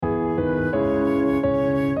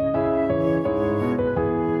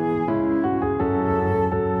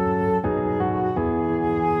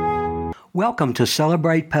Welcome to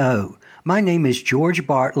Celebrate Poe. My name is George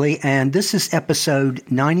Bartley, and this is episode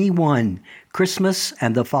 91, Christmas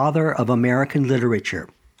and the Father of American Literature.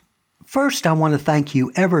 First, I want to thank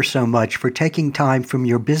you ever so much for taking time from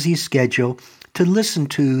your busy schedule to listen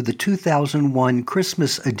to the 2001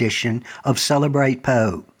 Christmas edition of Celebrate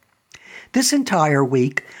Poe. This entire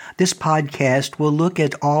week, this podcast will look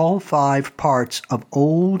at all 5 parts of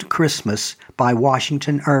Old Christmas by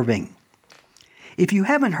Washington Irving. If you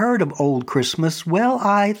haven't heard of Old Christmas, well,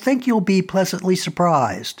 I think you'll be pleasantly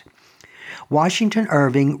surprised. Washington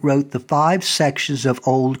Irving wrote the 5 sections of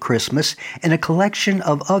Old Christmas in a collection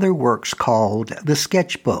of other works called The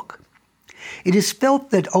Sketchbook. It is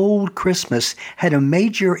felt that Old Christmas had a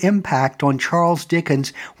major impact on Charles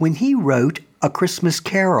Dickens when he wrote A Christmas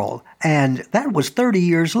Carol, and that was 30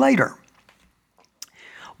 years later.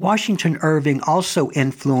 Washington Irving also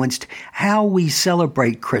influenced how we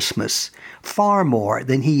celebrate Christmas, far more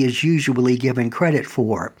than he is usually given credit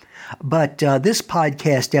for. But this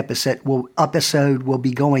podcast episode will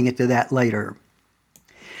be going into that later.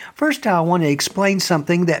 First, I want to explain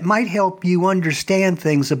something that might help you understand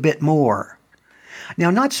things a bit more. Now,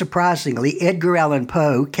 not surprisingly, Edgar Allan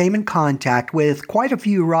Poe came in contact with quite a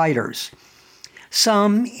few writers.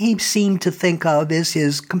 Some he seemed to think of as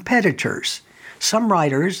his competitors. Some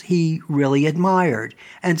writers he really admired,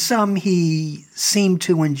 and some he seemed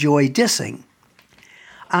to enjoy dissing.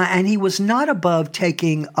 And he was not above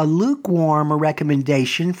taking a lukewarm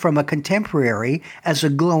recommendation from a contemporary as a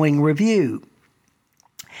glowing review.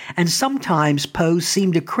 And sometimes Poe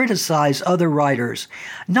seemed to criticize other writers,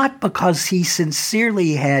 not because he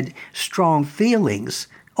sincerely had strong feelings.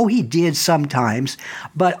 Oh, he did sometimes,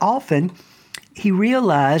 but often he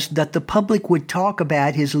realized that the public would talk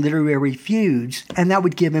about his literary feuds, and that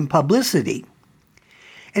would give him publicity.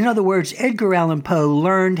 In other words, Edgar Allan Poe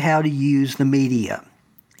learned how to use the media.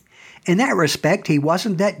 In that respect, he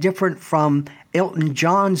wasn't that different from Elton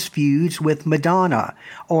John's feuds with Madonna,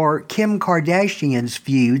 or Kim Kardashian's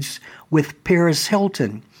feuds with Paris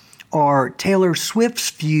Hilton, or Taylor Swift's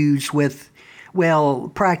feuds with, well,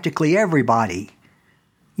 practically everybody.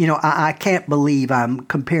 You know, I can't believe I'm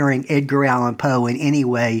comparing Edgar Allan Poe in any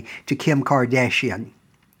way to Kim Kardashian.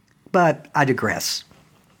 But I digress.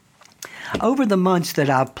 Over the months that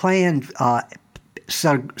I've planned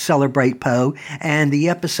Celebrate Poe and the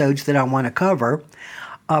episodes that I want to cover,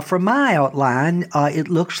 from my outline, it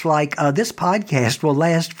looks like this podcast will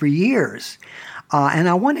last for years. And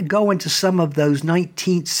I want to go into some of those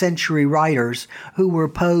 19th century writers who were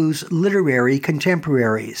Poe's literary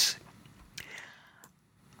contemporaries.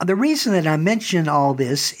 The reason that I mention all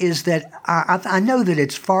this is that I know that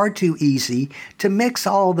it's far too easy to mix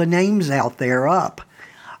all the names out there up,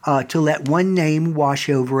 to let one name wash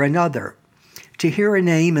over another. To hear a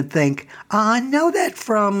name and think, I know that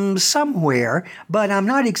from somewhere, but I'm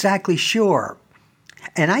not exactly sure.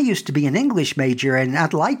 And I used to be an English major, and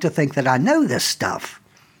I'd like to think that I know this stuff.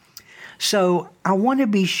 So I want to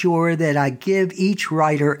be sure that I give each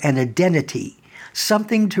writer an identity,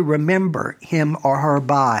 something to remember him or her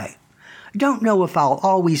by. Don't know if I'll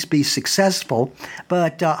always be successful,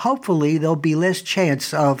 but hopefully there'll be less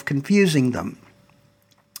chance of confusing them.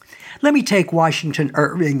 Let me take Washington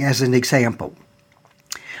Irving as an example.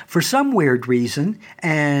 For some weird reason,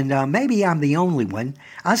 and maybe I'm the only one,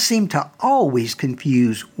 I seem to always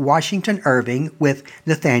confuse Washington Irving with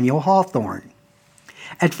Nathaniel Hawthorne.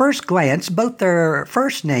 At first glance, both their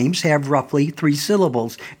first names have roughly 3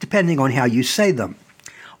 syllables, depending on how you say them.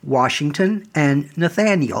 Washington and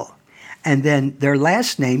Nathaniel. And then their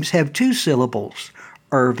last names have 2 syllables,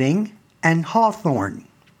 Irving and Hawthorne.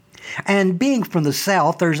 And being from the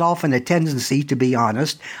South, there's often a tendency, to be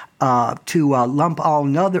honest, to lump all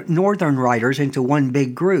northern writers into one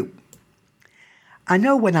big group. I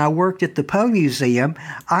know when I worked at the Poe Museum,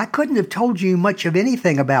 I couldn't have told you much of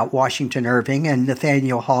anything about Washington Irving and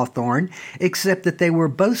Nathaniel Hawthorne, except that they were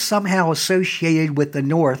both somehow associated with the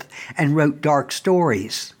North and wrote dark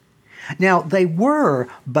stories. Now, they were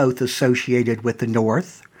both associated with the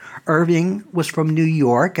North. Irving was from New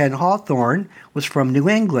York and Hawthorne was from New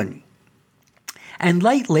England. And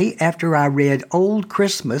lately, after I read Old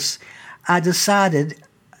Christmas, I decided,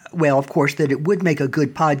 well, of course, that it would make a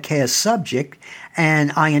good podcast subject,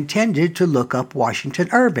 and I intended to look up Washington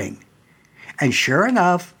Irving. And sure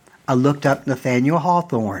enough, I looked up Nathaniel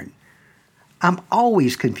Hawthorne. I'm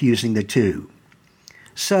always confusing the two.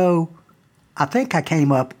 So I think I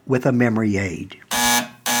came up with a memory aid.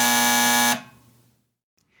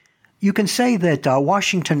 You can say that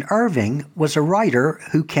Washington Irving was a writer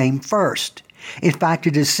who came first. In fact,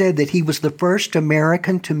 it is said that he was the first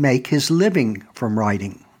American to make his living from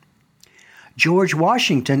writing. George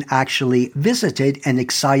Washington actually visited and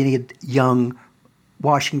excited young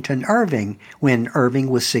Washington Irving when Irving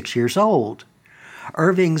was 6 years old.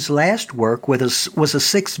 Irving's last work was a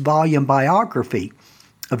 6-volume biography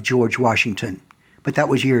of George Washington, but that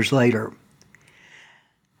was years later.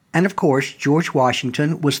 And of course, George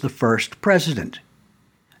Washington was the first president.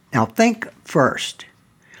 Now think first.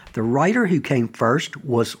 The writer who came first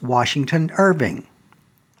was Washington Irving.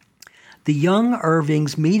 The young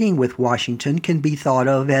Irving's meeting with Washington can be thought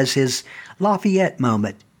of as his Lafayette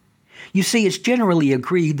moment. You see, it's generally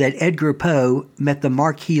agreed that Edgar Poe met the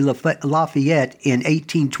Marquis Lafayette in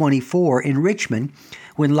 1824 in Richmond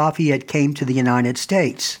when Lafayette came to the United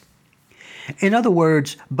States. In other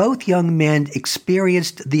words, both young men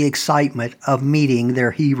experienced the excitement of meeting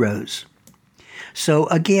their heroes. So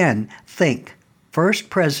again, think, first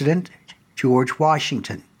president, George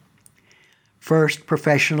Washington. First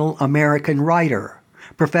professional American writer,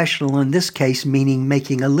 professional in this case meaning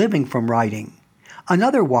making a living from writing.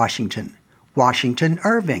 Another Washington, Washington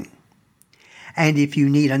Irving. And if you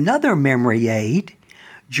need another memory aid,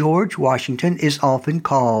 George Washington is often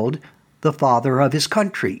called the father of his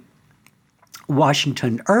country.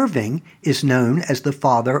 Washington Irving is known as the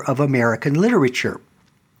father of American literature.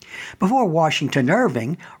 Before Washington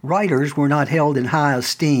Irving, writers were not held in high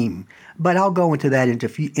esteem, but I'll go into that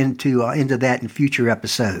in future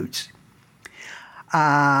episodes.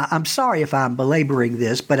 I'm sorry if I'm belaboring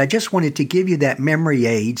this, but I just wanted to give you that memory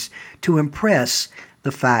aids to impress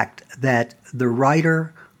the fact that the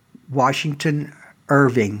writer Washington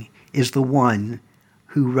Irving is the one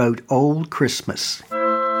who wrote Old Christmas.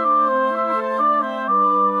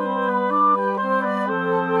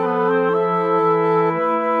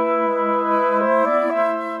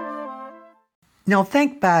 Now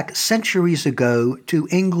think back centuries ago to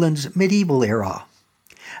England's medieval era.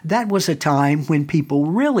 That was a time when people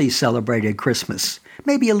really celebrated Christmas,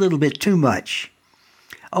 maybe a little bit too much.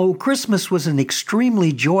 Oh, Christmas was an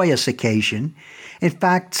extremely joyous occasion, in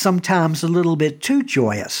fact, sometimes a little bit too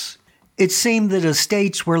joyous. It seemed that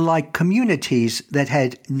estates were like communities that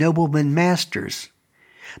had noblemen masters.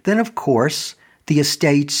 Then, of course, the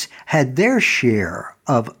estates had their share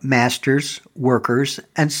of masters, workers,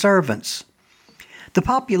 and servants. The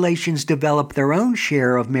populations developed their own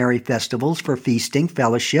share of merry festivals for feasting,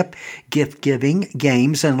 fellowship, gift-giving,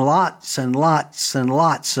 games, and lots and lots and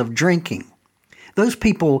lots of drinking. Those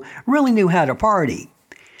people really knew how to party.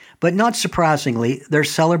 But not surprisingly, their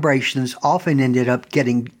celebrations often ended up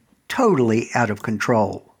getting totally out of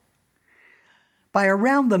control. By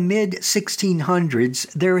around the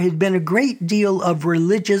mid-1600s, there had been a great deal of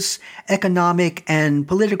religious, economic, and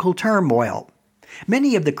political turmoil.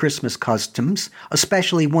 Many of the Christmas customs,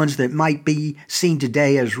 especially ones that might be seen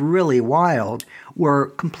today as really wild, were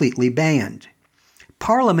completely banned.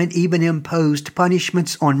 Parliament even imposed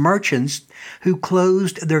punishments on merchants who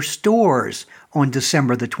closed their stores on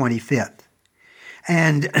December the 25th.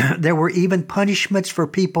 And there were even punishments for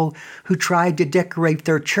people who tried to decorate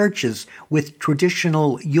their churches with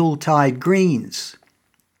traditional Yuletide greens.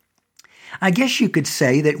 I guess you could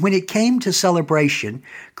say that when it came to celebration,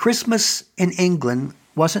 Christmas in England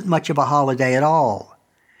wasn't much of a holiday at all.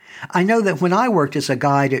 I know that when I worked as a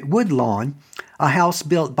guide at Woodlawn, a house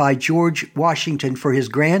built by George Washington for his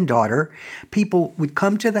granddaughter, people would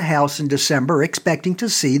come to the house in December expecting to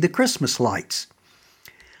see the Christmas lights.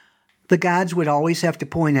 The guides would always have to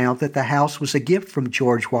point out that the house was a gift from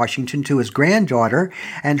George Washington to his granddaughter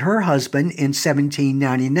and her husband in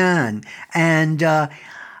 1799, and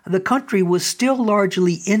the country was still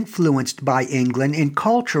largely influenced by England in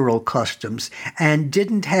cultural customs and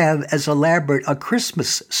didn't have as elaborate a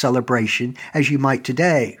Christmas celebration as you might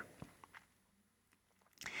today.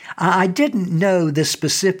 I didn't know the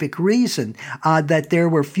specific reason that there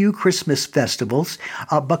were few Christmas festivals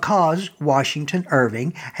because Washington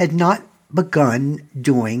Irving had not begun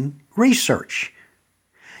doing research.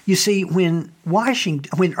 You see, when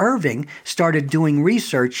Irving started doing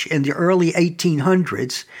research in the early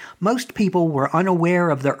 1800s, most people were unaware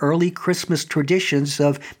of the early Christmas traditions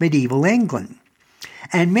of medieval England.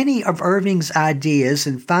 And many of Irving's ideas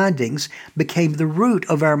and findings became the root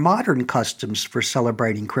of our modern customs for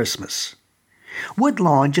celebrating Christmas.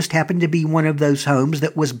 Woodlawn just happened to be one of those homes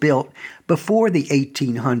that was built before the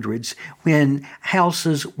 1800s when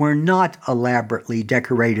houses were not elaborately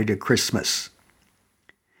decorated at Christmas.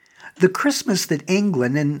 The Christmas that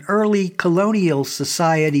England and early colonial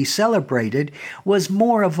society celebrated was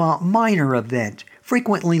more of a minor event,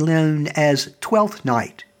 frequently known as Twelfth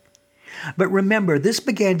Night. But remember, this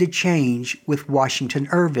began to change with Washington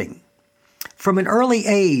Irving. From an early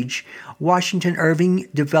age, Washington Irving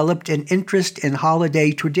developed an interest in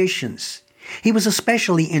holiday traditions. He was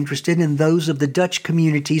especially interested in those of the Dutch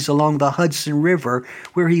communities along the Hudson River,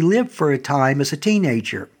 where he lived for a time as a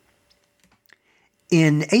teenager.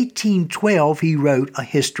 In 1812, he wrote A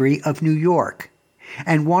History of New York,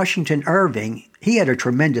 and Washington Irving, he had a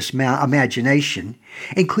tremendous imagination,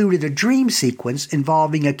 included a dream sequence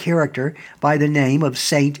involving a character by the name of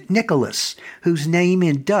Saint Nicholas, whose name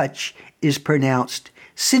in Dutch is pronounced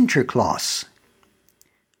Sinterklaas.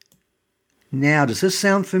 Now, does this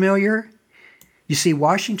sound familiar? You see,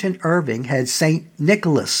 Washington Irving had St.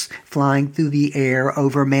 Nicholas flying through the air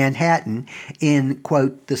over Manhattan in,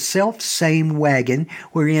 quote, the self-same wagon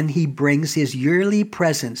wherein he brings his yearly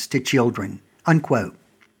presents to children, unquote.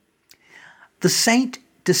 The saint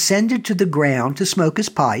descended to the ground to smoke his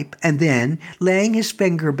pipe, and then, laying his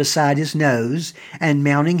finger beside his nose and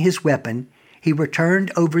mounting his weapon, he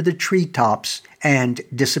returned over the treetops and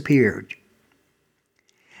disappeared.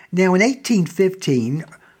 Now, in 1815,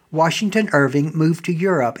 Washington Irving moved to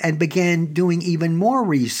Europe and began doing even more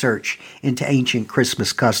research into ancient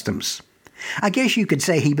Christmas customs. I guess you could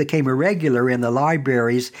say he became a regular in the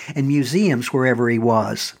libraries and museums wherever he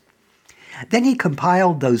was. Then he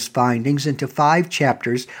compiled those findings into 5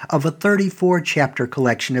 chapters of a 34-chapter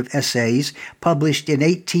collection of essays published in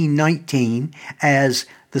 1819 as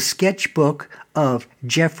The Sketchbook of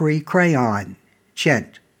Geoffrey Crayon,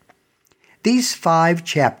 Gent. These 5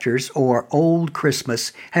 chapters, or Old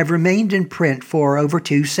Christmas, have remained in print for over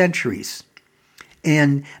 2 centuries.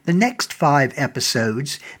 In the next 5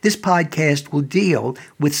 episodes, this podcast will deal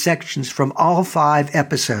with sections from all 5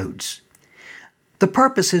 episodes. The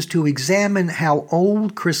purpose is to examine how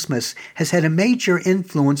Old Christmas has had a major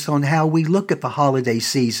influence on how we look at the holiday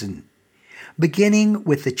season, beginning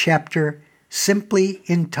with the chapter simply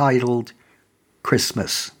entitled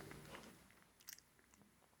Christmas.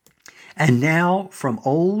 And now from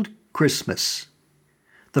Old Christmas,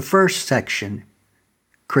 the first section,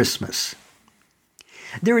 Christmas.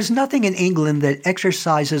 There is nothing in England that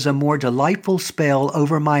exercises a more delightful spell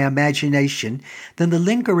over my imagination than the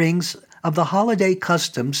lingerings of the holiday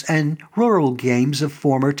customs and rural games of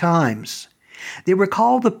former times. They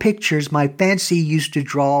recall the pictures my fancy used to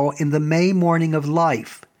draw in the May morning of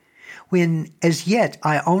life, when as yet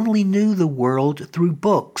I only knew the world through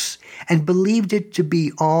books and believed it to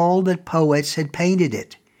be all that poets had painted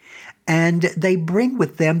it. And they bring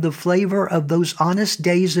with them the flavor of those honest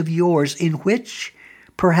days of yours in which,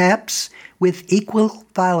 perhaps with equal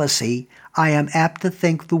fallacy, I am apt to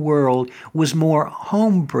think the world was more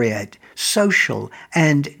homebred, social,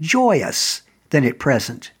 and joyous than at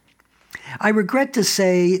present. I regret to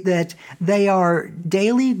say that they are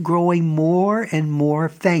daily growing more and more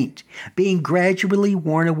faint, being gradually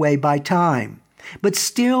worn away by time, but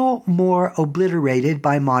still more obliterated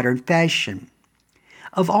by modern fashion.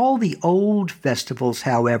 Of all the old festivals,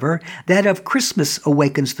 however, that of Christmas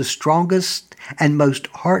awakens the strongest and most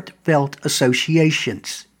heartfelt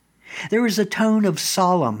associations. There is a tone of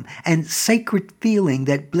solemn and sacred feeling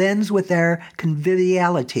that blends with their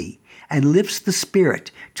conviviality and lifts the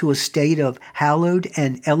spirit to a state of hallowed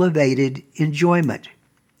and elevated enjoyment.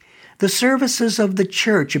 The services of the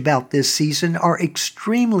church about this season are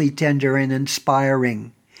extremely tender and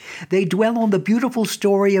inspiring. They dwell on the beautiful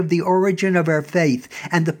story of the origin of our faith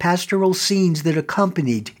and the pastoral scenes that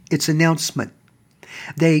accompanied its announcement.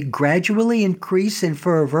 They gradually increase in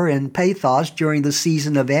fervor and pathos during the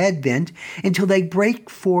season of Advent until they break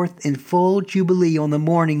forth in full jubilee on the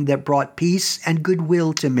morning that brought peace and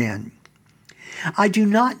goodwill to men. I do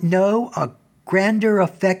not know a grander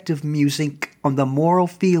effect of music on the moral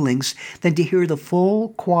feelings than to hear the full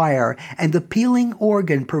choir and the pealing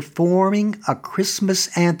organ performing a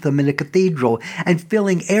Christmas anthem in a cathedral and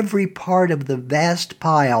filling every part of the vast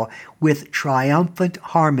pile with triumphant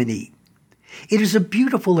harmony. It is a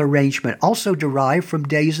beautiful arrangement, also derived from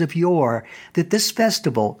days of yore, that this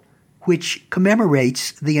festival, which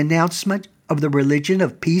commemorates the announcement of the religion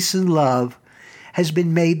of peace and love, has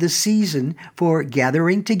been made the season for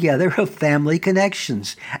gathering together of family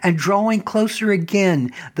connections and drawing closer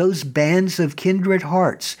again those bands of kindred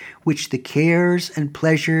hearts which the cares and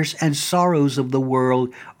pleasures and sorrows of the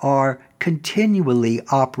world are continually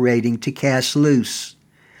operating to cast loose,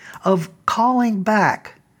 of calling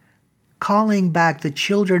back the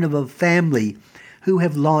children of a family who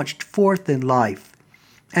have launched forth in life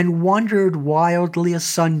and wandered wildly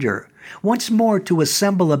asunder, once more to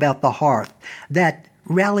assemble about the hearth, that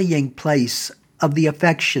rallying place of the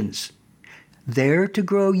affections, there to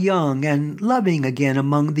grow young and loving again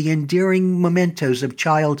among the endearing mementos of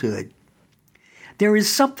childhood. There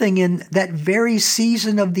is something in that very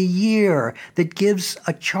season of the year that gives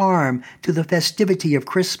a charm to the festivity of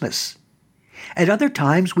Christmas. At other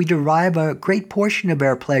times, we derive a great portion of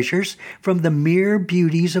our pleasures from the mere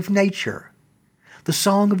beauties of nature. The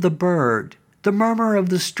song of the bird, the murmur of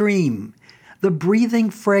the stream, the breathing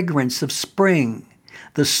fragrance of spring,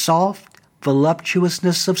 the soft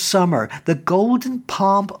voluptuousness of summer, the golden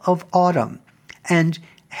pomp of autumn, and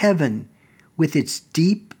heaven with its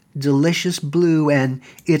deep, delicious blue and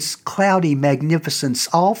its cloudy magnificence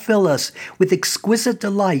all fill us with exquisite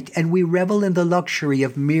delight, and we revel in the luxury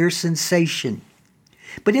of mere sensation.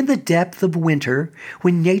 But in the depth of winter,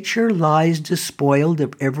 when nature lies despoiled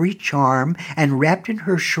of every charm and wrapped in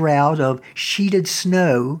her shroud of sheeted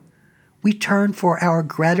snow, we turn for our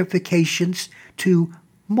gratifications to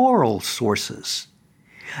moral sources.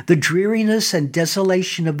 The dreariness and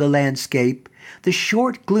desolation of the landscape, the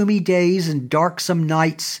short gloomy days and darksome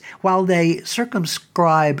nights, while they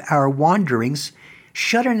circumscribe our wanderings,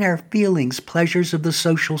 shut in our feelings pleasures of the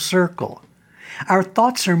social circle. Our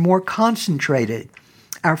thoughts are more concentrated,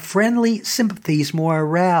 our friendly sympathies more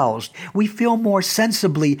aroused. We feel more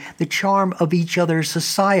sensibly the charm of each other's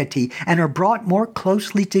society and are brought more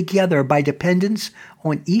closely together by dependence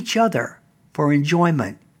on each other for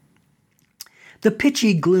enjoyment. The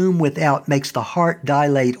pitchy gloom without makes the heart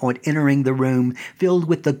dilate on entering the room filled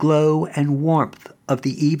with the glow and warmth of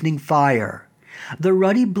the evening fire. The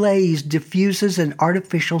ruddy blaze diffuses an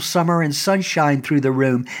artificial summer and sunshine through the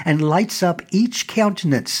room and lights up each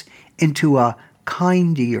countenance into a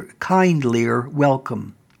kindlier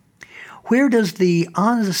welcome. Where does the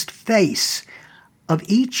honest face of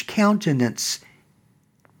each countenance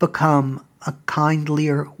become a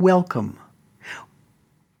kindlier welcome?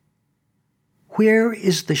 Where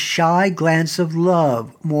is the shy glance of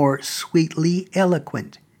love more sweetly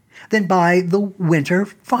eloquent than by the winter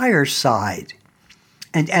fireside?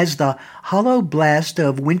 And as the hollow blast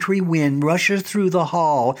of wintry wind rushes through the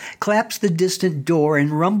hall, claps the distant door,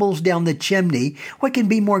 and rumbles down the chimney, what can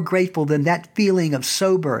be more grateful than that feeling of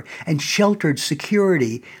sober and sheltered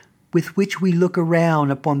security with which we look around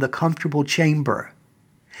upon the comfortable chamber?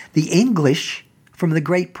 The English, from the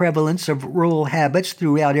great prevalence of rural habits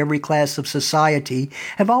throughout every class of society,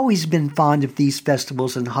 have always been fond of these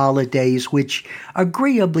festivals and holidays which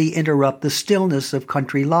agreeably interrupt the stillness of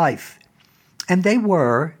country life. And they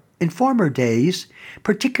were, in former days,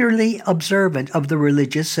 particularly observant of the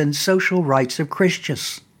religious and social rites of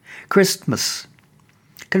Christmas.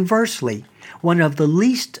 Conversely, one of the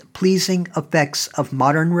least pleasing effects of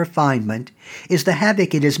modern refinement is the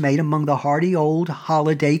havoc it has made among the hardy old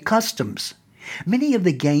holiday customs. Many of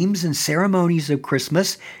the games and ceremonies of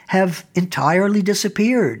Christmas have entirely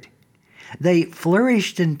disappeared. They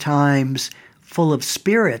flourished in times full of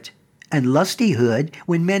spirit and lustihood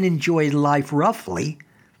when men enjoyed life roughly,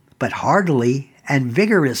 but heartily and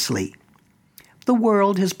vigorously. The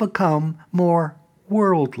world has become more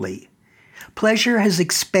worldly. Pleasure has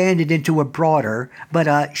expanded into a broader but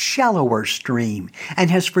a shallower stream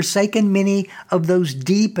and has forsaken many of those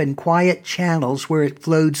deep and quiet channels where it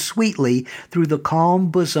flowed sweetly through the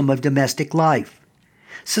calm bosom of domestic life.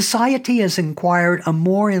 Society has acquired a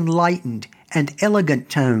more enlightened and elegant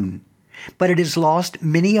tone, but it has lost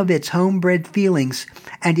many of its homebred feelings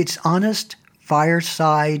and its honest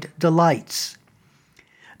fireside delights.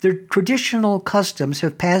 The traditional customs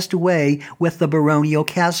have passed away with the baronial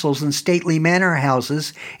castles and stately manor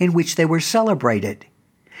houses in which they were celebrated.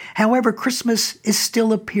 However, Christmas is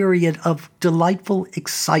still a period of delightful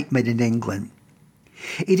excitement in England.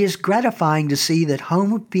 It is gratifying to see that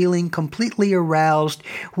home feeling completely aroused,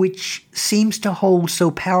 which seems to hold so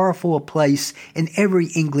powerful a place in every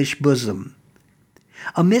English bosom.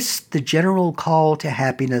 Amidst the general call to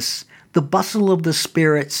happiness, the bustle of the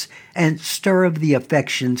spirits and stir of the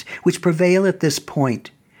affections which prevail at this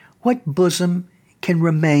point, what bosom can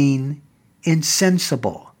remain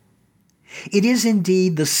insensible? It is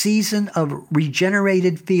indeed the season of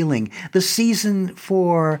regenerated feeling, the season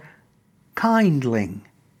for kindling,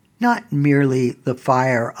 not merely the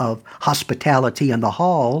fire of hospitality in the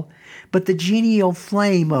hall, but the genial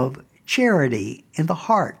flame of charity in the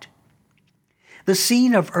heart. The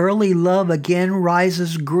scene of early love again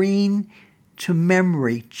rises green to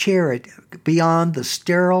memory, cherished beyond the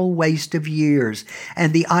sterile waste of years,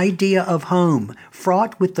 and the idea of home,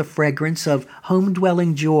 fraught with the fragrance of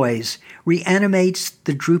home-dwelling joys, reanimates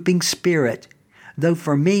the drooping spirit, though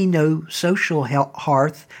for me no social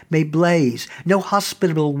hearth may blaze, no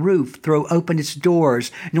hospitable roof throw open its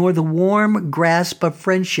doors, nor the warm grasp of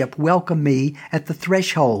friendship welcome me at the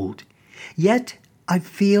threshold. Yet I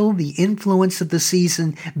feel the influence of the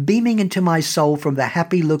season beaming into my soul from the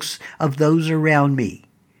happy looks of those around me.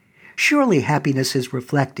 Surely happiness is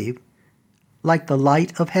reflective, like the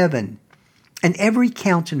light of heaven, and every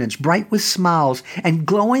countenance bright with smiles and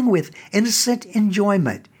glowing with innocent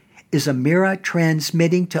enjoyment is a mirror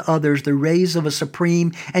transmitting to others the rays of a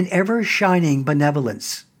supreme and ever-shining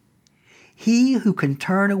benevolence. He who can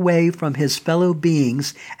turn away from his fellow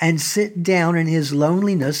beings and sit down in his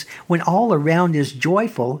loneliness when all around is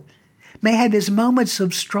joyful may have his moments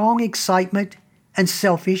of strong excitement and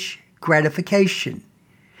selfish gratification.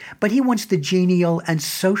 But he wants the genial and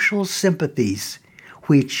social sympathies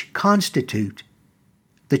which constitute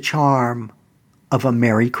the charm of a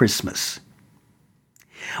Merry Christmas.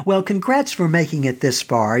 Well, congrats for making it this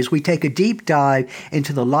far as we take a deep dive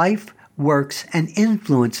into the life, works, and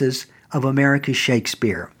influences of America's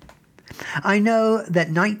Shakespeare. I know that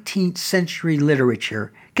 19th century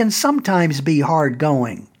literature can sometimes be hard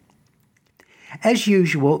going. As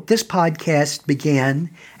usual, this podcast began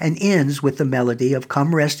and ends with the melody of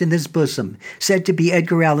Come Rest in His Bosom, said to be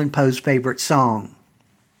Edgar Allan Poe's favorite song.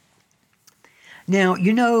 Now,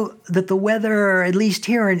 you know that the weather, at least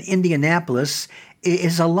here in Indianapolis,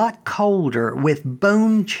 is a lot colder with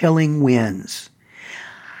bone-chilling winds.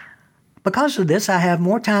 Because of this, I have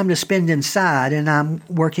more time to spend inside, and I'm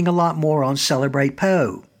working a lot more on Celebrate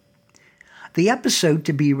Poe. The episode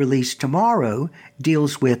to be released tomorrow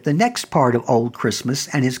deals with the next part of Old Christmas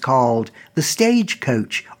and is called The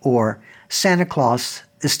Stagecoach, or Santa Claus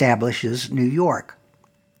Establishes New York.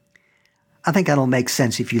 I think that'll make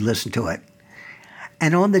sense if you listen to it.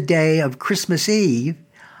 And on the day of Christmas Eve,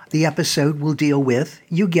 the episode will deal with,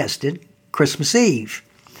 you guessed it, Christmas Eve.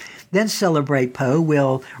 Then Celebrate Poe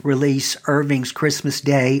will release Irving's Christmas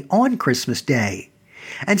Day on Christmas Day.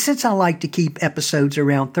 And since I like to keep episodes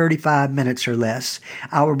around 35 minutes or less,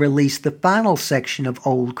 I will release the final section of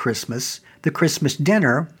Old Christmas, the Christmas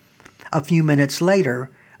Dinner, a few minutes later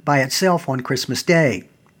by itself on Christmas Day.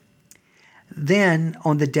 Then,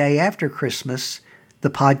 on the day after Christmas, the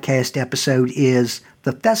podcast episode is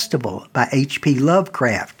The Festival by H.P.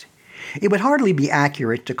 Lovecraft. It would hardly be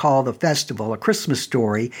accurate to call the festival a Christmas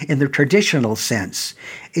story in the traditional sense.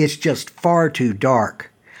 It's just far too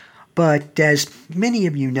dark. But as many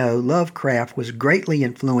of you know, Lovecraft was greatly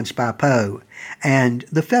influenced by Poe, and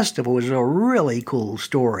the festival is a really cool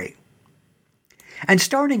story. And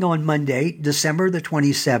starting on Monday, December the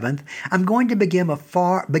 27th, I'm going to begin a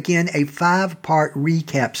 5-part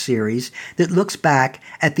recap series that looks back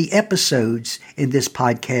at the episodes in this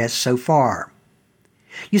podcast so far.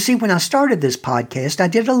 You see, when I started this podcast, I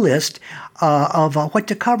did a list of what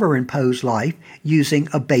to cover in Poe's life using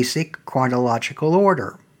a basic chronological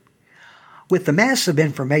order. With the massive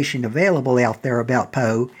information available out there about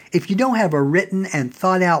Poe, if you don't have a written and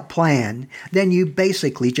thought-out plan, then you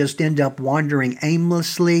basically just end up wandering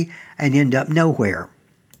aimlessly and end up nowhere.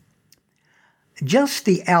 Just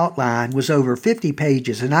the outline was over 50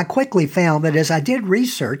 pages, and I quickly found that as I did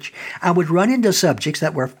research, I would run into subjects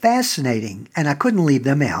that were fascinating, and I couldn't leave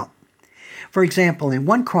them out. For example, in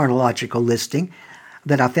one chronological listing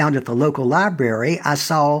that I found at the local library, I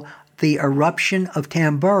saw the eruption of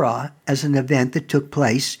Tambora as an event that took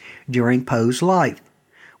place during Poe's life.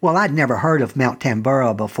 Well, I'd never heard of Mount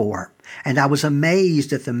Tambora before, and I was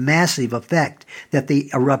amazed at the massive effect that the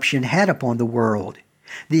eruption had upon the world.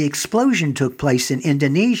 The explosion took place in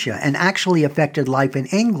Indonesia and actually affected life in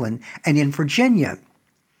England and in Virginia.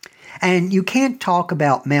 And you can't talk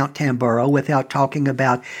about Mount Tambora without talking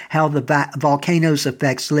about how the volcano's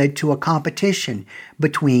effects led to a competition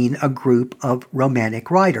between a group of Romantic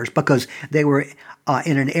writers because they were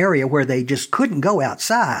in an area where they just couldn't go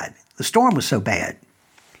outside. The storm was so bad.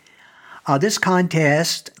 This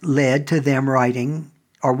contest led to them writing,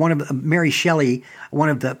 or Mary Shelley, one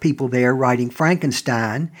of the people there, writing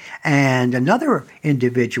Frankenstein, and another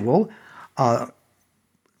individual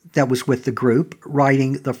that was with the group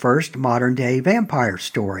writing the first modern-day vampire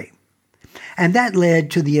story. And that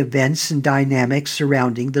led to the events and dynamics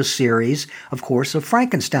surrounding the series, of course, of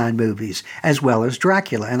Frankenstein movies, as well as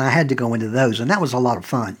Dracula, and I had to go into those, and that was a lot of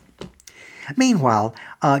fun. Meanwhile,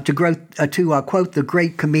 to quote the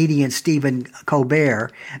great comedian Stephen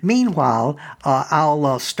Colbert,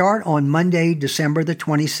 I'll start on Monday, December the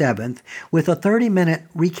 27th, with a 30-minute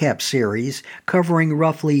recap series covering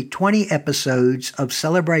roughly 20 episodes of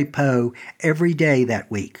Celebrate Poe every day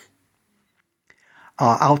that week.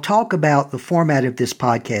 I'll talk about the format of this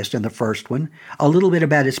podcast in the first one, a little bit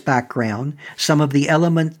about its background, some of the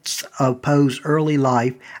elements of Poe's early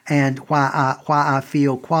life, and why I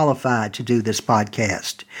feel qualified to do this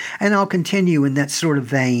podcast. And I'll continue in that sort of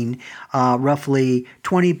vein, roughly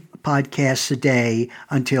 20 podcasts a day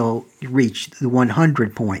until you reach the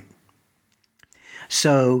 100 point.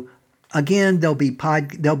 So Again, there'll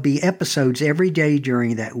be episodes every day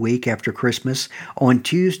during that week after Christmas on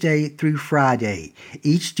Tuesday through Friday,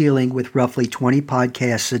 each dealing with roughly 20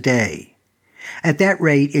 podcasts a day. At that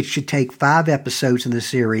rate, it should take 5 episodes in the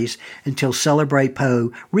series until Celebrate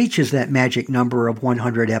Poe reaches that magic number of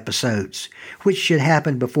 100 episodes, which should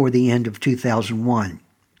happen before the end of 2001.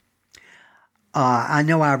 I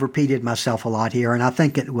know I've repeated myself a lot here, and I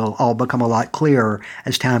think it will all become a lot clearer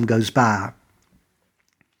as time goes by.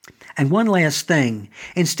 And one last thing,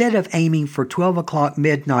 instead of aiming for 12 o'clock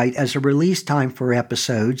midnight as a release time for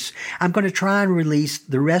episodes, I'm going to try and release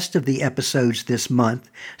the rest of the episodes this month,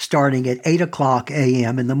 starting at 8 o'clock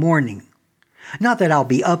a.m. in the morning. Not that I'll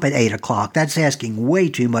be up at 8 o'clock, that's asking way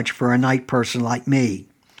too much for a night person like me.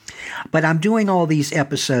 But I'm doing all these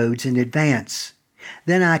episodes in advance.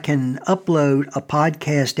 Then I can upload a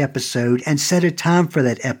podcast episode and set a time for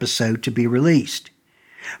that episode to be released.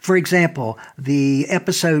 For example, the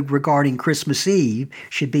episode regarding Christmas Eve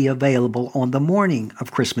should be available on the morning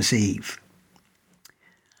of Christmas Eve.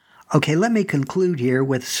 Okay, let me conclude here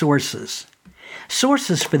with sources.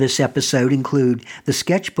 Sources for this episode include the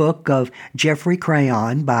sketchbook of Jeffrey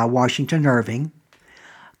Crayon by Washington Irving,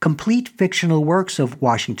 Complete Fictional Works of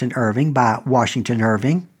Washington Irving by Washington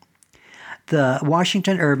Irving, the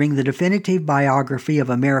Washington Irving, the definitive biography of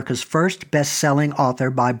America's first best-selling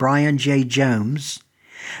author by Brian J. Jones,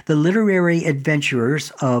 The Literary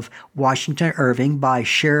Adventures of Washington Irving by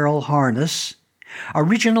Cheryl Harness,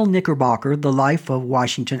 Original Knickerbocker, The Life of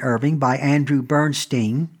Washington Irving by Andrew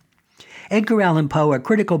Bernstein, Edgar Allan Poe, A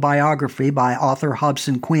Critical Biography by author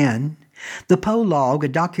Hobson Quinn, The Poe Log, A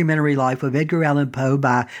Documentary Life of Edgar Allan Poe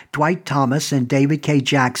by Dwight Thomas and David K.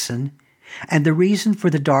 Jackson, and The Reason for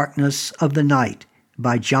the Darkness of the Night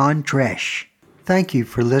by John Tresh. Thank you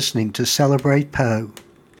for listening to Celebrate Poe.